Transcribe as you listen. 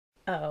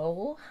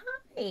Oh,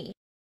 hi.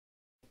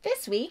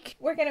 This week,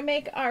 we're going to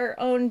make our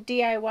own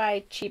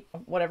DIY cheap,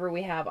 whatever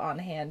we have on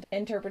hand,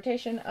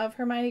 interpretation of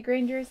Hermione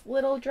Granger's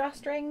little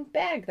drawstring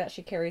bag that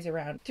she carries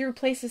around through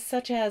places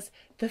such as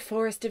the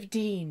Forest of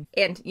Dean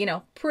and,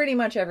 pretty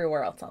much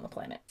everywhere else on the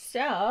planet.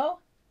 So,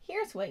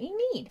 here's what you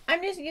need.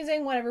 I'm just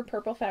using whatever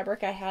purple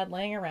fabric I had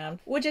laying around,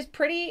 which is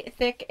pretty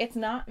thick. It's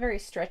not very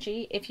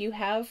stretchy. If you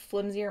have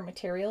flimsier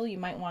material, you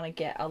might want to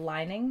get a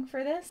lining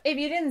for this. If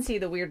you didn't see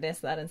the weirdness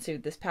that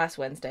ensued this past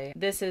Wednesday,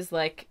 this is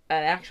like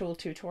an actual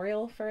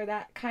tutorial for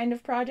that kind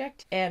of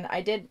project. And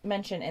I did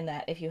mention in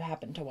that, if you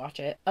happen to watch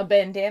it, a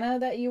bandana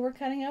that you were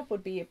cutting up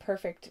would be a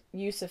perfect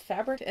use of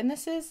fabric. And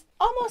this is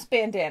almost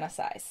bandana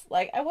size.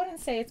 Like, I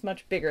wouldn't say it's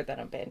much bigger than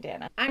a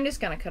bandana. I'm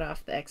just going to cut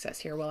off the excess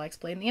here while I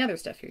explain the other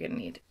stuff you're going to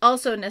need.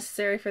 Also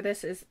necessary for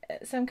this is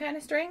some kind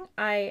of string.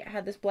 I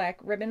had this black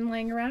ribbon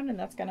laying around and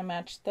that's going to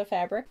match the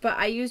fabric, but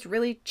I used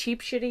really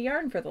cheap shitty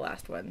yarn for the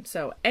last one,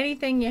 so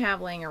anything you have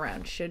laying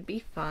around should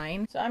be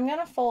fine. So I'm going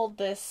to fold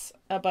this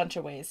a bunch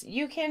of ways.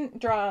 You can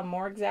draw a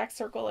more exact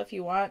circle if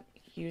you want.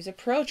 Use a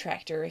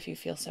protractor if you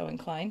feel so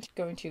inclined.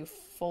 I'm going to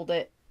fold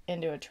it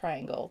into a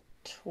triangle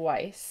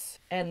twice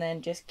and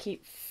then just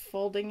keep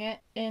folding it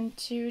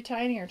into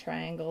tinier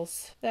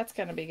triangles. That's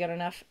gonna be good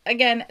enough.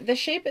 Again, the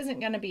shape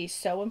isn't gonna be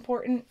so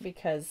important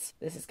because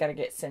this is gonna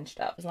get cinched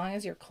up. As long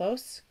as you're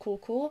close,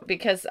 cool.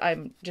 Because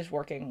I'm just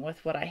working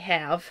with what I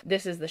have.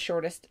 This is the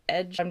shortest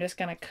edge. I'm just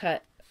gonna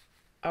cut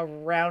a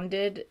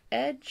rounded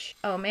edge.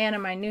 Oh man,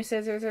 and my new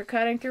scissors are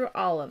cutting through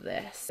all of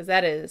this.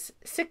 That is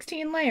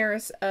 16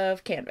 layers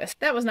of canvas.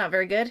 That was not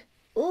very good.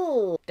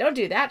 Ooh, don't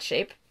do that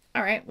shape.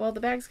 All right, well, the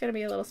bag's gonna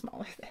be a little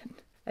smaller then.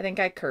 I think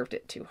I curved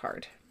it too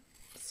hard.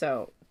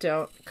 So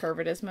don't curve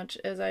it as much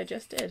as I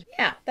just did.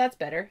 Yeah, that's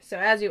better. So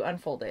as you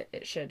unfold it,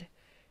 it should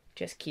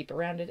just keep a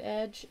rounded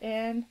edge.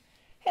 And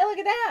hey, look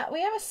at that.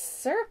 We have a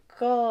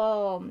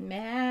circle.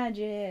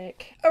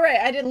 Magic. All right,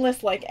 I didn't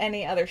list like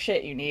any other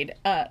shit you need.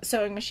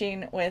 Sewing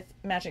machine with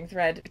matching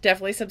thread.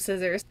 Definitely some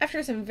scissors.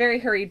 After some very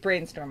hurried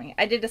brainstorming,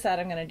 I did decide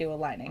I'm going to do a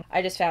lining.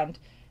 I just found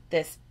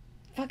this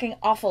fucking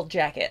awful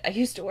jacket I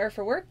used to wear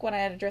for work when I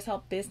had to dress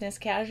up business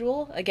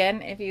casual.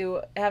 Again, if you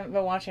haven't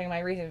been watching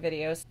my recent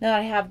videos, now that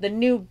I have the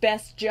new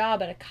best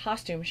job at a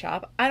costume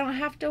shop, I don't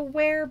have to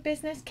wear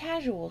business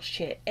casual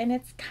shit, and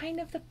it's kind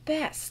of the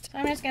best.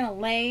 I'm just gonna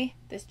lay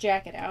this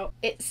jacket out.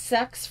 It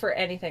sucks for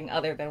anything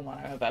other than what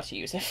I'm about to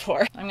use it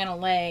for. I'm gonna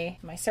lay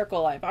my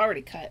circle I've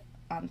already cut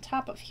on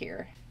top of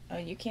here. Oh,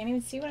 you can't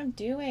even see what I'm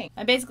doing.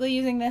 I'm basically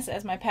using this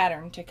as my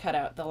pattern to cut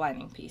out the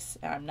lining piece.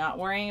 I'm not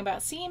worrying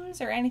about seams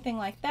or anything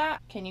like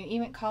that. Can you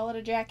even call it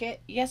a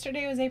jacket?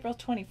 Yesterday was April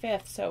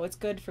 25th, so it's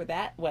good for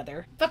that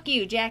weather. Fuck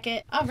you,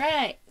 jacket. All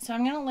right, so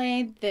I'm gonna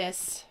lay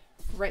this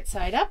right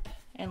side up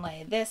and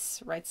lay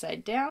this right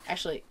side down.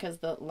 Actually, because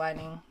the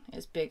lining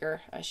is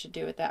bigger, I should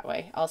do it that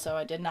way. Also,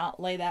 I did not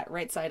lay that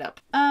right side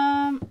up.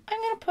 I'm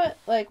gonna put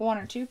like 1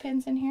 or 2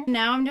 pins in here.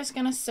 Now I'm just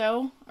gonna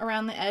sew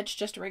around the edge,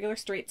 just a regular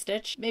straight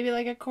stitch, maybe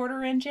like a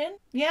 1/4 inch in.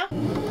 Yeah.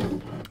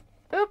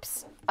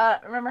 Oops.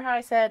 Remember how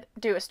I said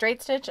do a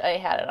straight stitch? I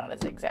had it on a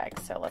zigzag,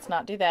 so let's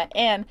not do that.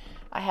 And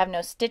I have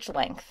no stitch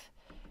length,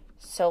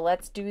 so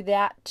let's do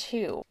that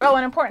too. Oh,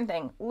 an important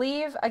thing,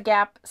 leave a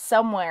gap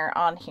somewhere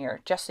on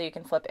here just so you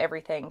can flip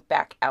everything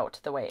back out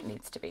the way it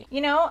needs to be.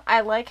 I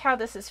like how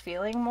this is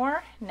feeling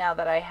more now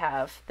that I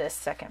have this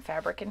second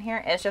fabric in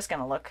here. It's just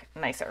gonna look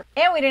nicer.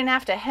 And we didn't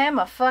have to hem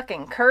a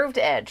fucking curved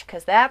edge,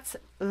 because that's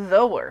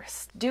the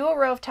worst. Do a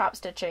row of top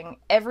stitching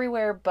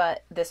everywhere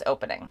but this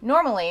opening.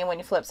 Normally, when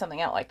you flip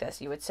something out like this,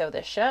 you would sew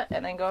this shut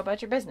and then go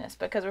about your business.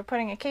 Because we're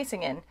putting a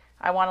casing in,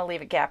 I want to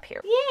leave a gap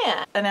here.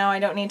 Yeah! And now I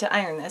don't need to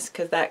iron this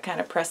because that kind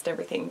of pressed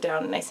everything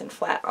down nice and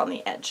flat on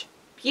the edge.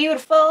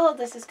 Beautiful!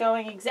 This is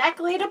going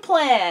exactly to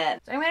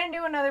plan! So I'm going to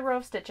do another row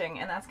of stitching,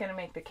 and that's going to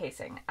make the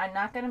casing. I'm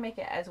not going to make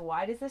it as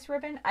wide as this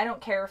ribbon. I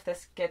don't care if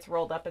this gets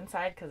rolled up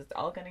inside because it's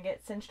all going to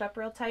get cinched up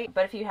real tight.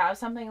 But if you have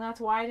something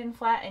that's wide and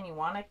flat and you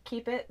want to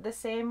keep it the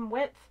same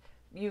width,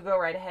 you go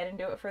right ahead and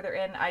do it further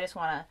in. I just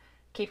want to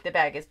keep the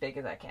bag as big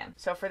as I can.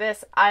 So for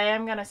this, I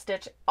am going to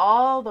stitch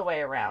all the way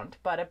around,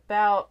 but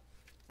about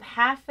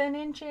 1/2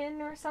 inch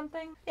in or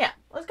something. Yeah,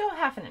 let's go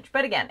 1/2 inch.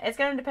 But again, it's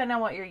going to depend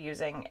on what you're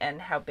using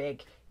and how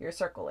big your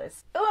circle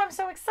is. Oh, I'm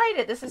so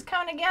excited. This is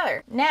coming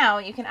together. Now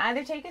you can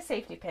either take a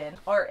safety pin,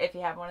 or if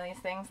you have one of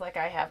these things like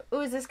I have.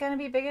 Oh, is this going to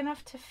be big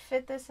enough to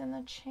fit this in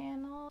the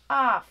channel?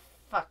 Ah,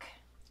 fuck.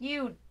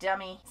 You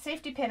dummy.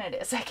 Safety pin it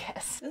is, I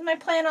guess. This is my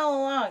plan all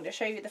along, to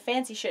show you the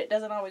fancy shit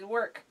doesn't always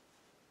work.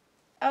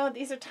 Oh,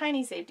 these are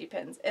tiny safety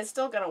pins. It's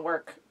still gonna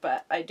work,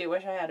 but I do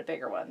wish I had a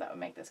bigger one that would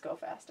make this go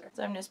faster.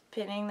 So I'm just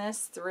pinning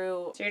this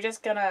through. So you're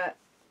just gonna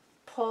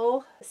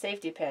pull the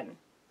safety pin.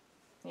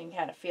 You can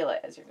kind of feel it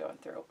as you're going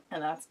through.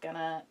 And that's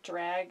gonna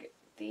drag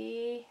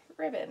the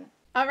ribbon.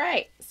 All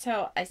right,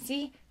 so I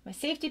see my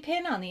safety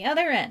pin on the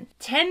other end.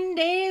 10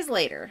 days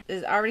later, it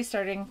is already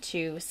starting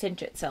to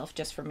cinch itself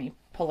just from me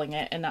pulling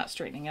it and not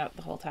straightening it out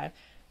the whole time.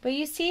 But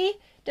you see,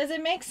 does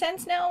it make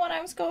sense now what I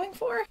was going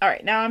for? All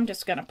right, now I'm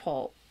just gonna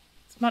pull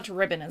as much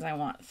ribbon as I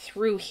want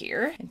through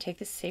here and take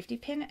this safety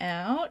pin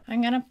out.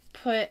 I'm gonna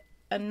put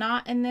a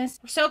knot in this.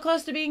 We're so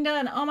close to being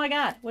done. Oh my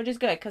God, which is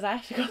good because I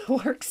have to go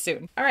to work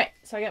soon. All right,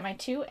 so I got my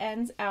 2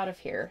 ends out of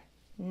here.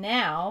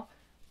 Now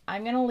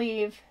I'm going to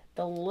leave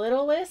the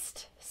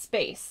littlest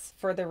space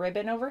for the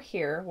ribbon over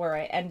here where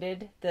I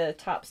ended the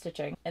top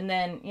stitching, and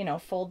then, you know,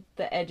 fold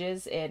the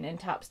edges in and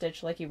top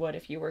stitch like you would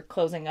if you were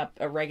closing up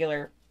a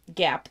regular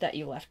gap that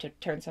you left to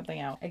turn something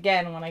out.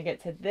 Again, when I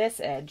get to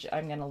this edge,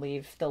 I'm going to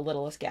leave the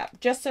littlest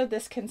gap just so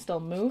this can still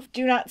move.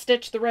 Do not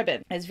stitch the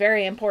ribbon. It's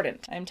very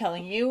important. I'm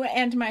telling you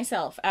and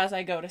myself as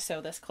I go to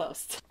sew this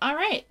close. All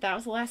right, that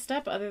was the last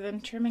step other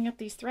than trimming up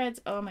these threads.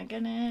 Oh my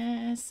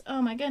goodness.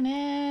 Oh my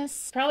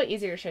goodness. Probably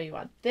easier to show you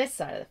on this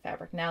side of the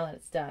fabric now that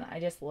it's done. I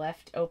just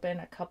left open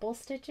a couple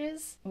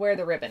stitches where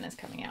the ribbon is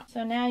coming out.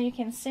 So now you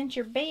can cinch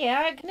your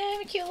bag. Now you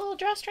have a cute little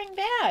drawstring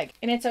bag.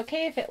 And it's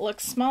okay if it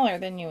looks smaller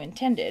than you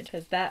intended,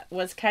 because that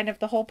was kind of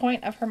the whole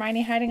point of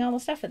Hermione hiding all the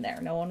stuff in there.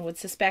 No one would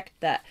suspect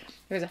that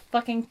there's a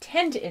fucking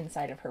tent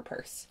inside of her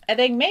purse. I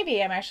think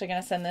maybe I'm actually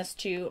going to send this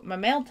to my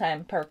mail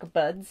time perk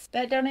buds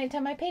that donate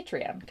to my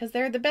Patreon, because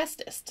they're the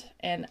bestest.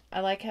 And I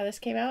like how this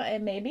came out,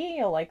 and maybe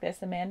you'll like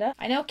this, Amanda.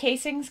 I know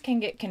casings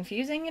can get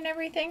confusing and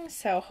everything,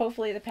 so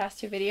hopefully the past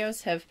 2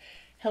 videos have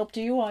helped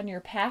you on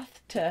your path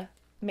to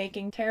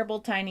making terrible,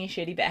 tiny,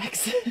 shitty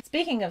bags.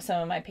 Speaking of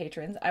some of my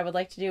patrons, I would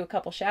like to do a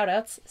couple shout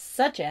outs,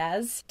 such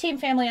as Team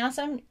Family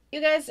Awesome. You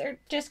guys are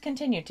just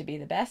continue to be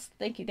the best.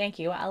 Thank you, thank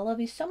you. I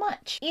love you so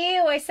much.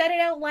 Ew, I said it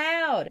out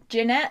loud.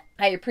 Jeanette,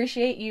 I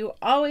appreciate you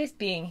always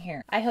being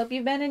here. I hope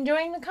you've been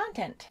enjoying the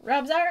content.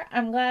 Robzar,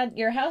 I'm glad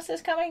your house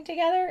is coming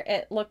together.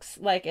 It looks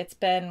like it's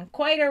been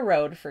quite a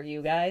road for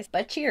you guys,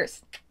 but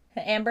cheers.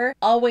 Amber,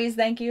 always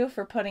thank you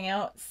for putting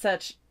out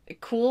such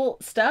cool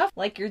stuff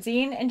like your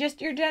zine and just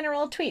your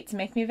general tweets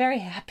make me very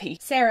happy.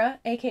 Sarah,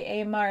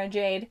 aka Mara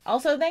Jade,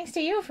 also thanks to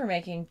you for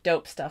making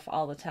dope stuff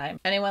all the time.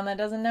 Anyone that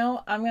doesn't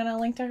know, I'm gonna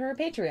link to her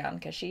Patreon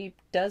because she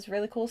does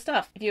really cool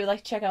stuff. If you would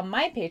like to check out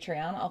my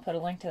Patreon, I'll put a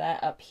link to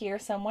that up here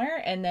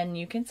somewhere, and then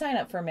you can sign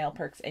up for mail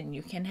perks and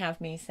you can have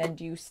me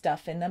send you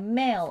stuff in the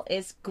mail.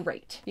 Is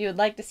great. If you would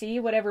like to see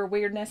whatever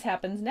weirdness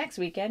happens next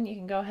weekend, you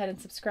can go ahead and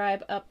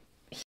subscribe up